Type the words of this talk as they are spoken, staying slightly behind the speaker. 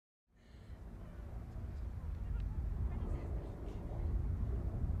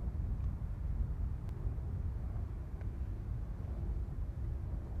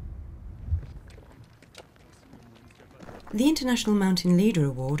The International Mountain Leader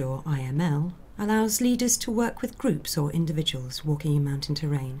Award, or IML, allows leaders to work with groups or individuals walking in mountain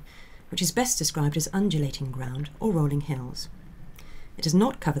terrain, which is best described as undulating ground or rolling hills. It does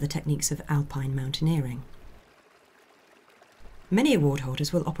not cover the techniques of alpine mountaineering. Many award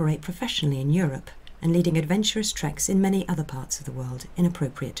holders will operate professionally in Europe and leading adventurous treks in many other parts of the world in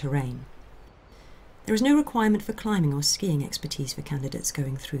appropriate terrain. There is no requirement for climbing or skiing expertise for candidates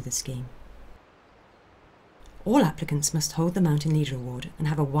going through the scheme. All applicants must hold the Mountain Leader Award and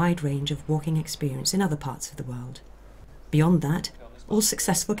have a wide range of walking experience in other parts of the world. Beyond that, all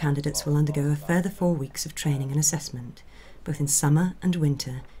successful candidates will undergo a further 4 weeks of training and assessment, both in summer and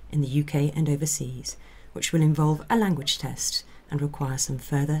winter in the UK and overseas, which will involve a language test and require some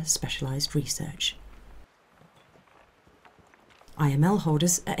further specialised research. IML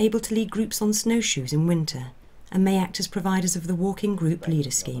holders are able to lead groups on snowshoes in winter and may act as providers of the Walking Group Leader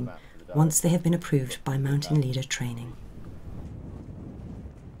Scheme once they have been approved by Mountain Leader Training.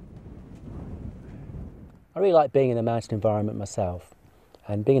 I really like being in the mountain environment myself,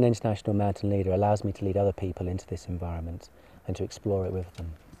 and being an international mountain leader allows me to lead other people into this environment and to explore it with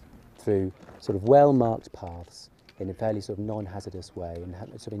them through sort of well-marked paths in a fairly sort of non-hazardous way, and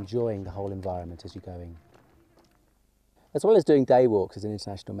sort of enjoying the whole environment as you're going. As well as doing day walks as an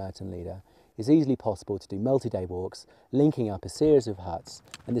international mountain leader, it's easily possible to do multi-day walks, linking up a series of huts,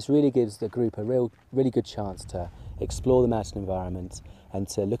 and this really gives the group a really good chance to explore the mountain environment and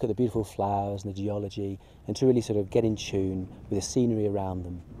to look at the beautiful flowers and the geology and to really sort of get in tune with the scenery around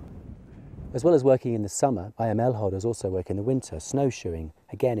them. As well as working in the summer, IML holders also work in the winter, snowshoeing,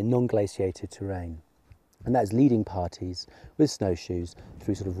 again in non-glaciated terrain. And that is leading parties with snowshoes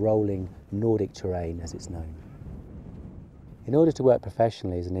through sort of rolling Nordic terrain, as it's known. In order to work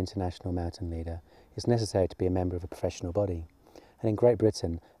professionally as an international mountain leader, it's necessary to be a member of a professional body. And in Great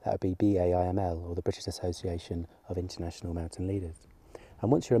Britain, that would be BAIML, or the British Association of International Mountain Leaders.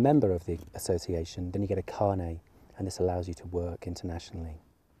 And once you're a member of the association, then you get a carnet, and this allows you to work internationally.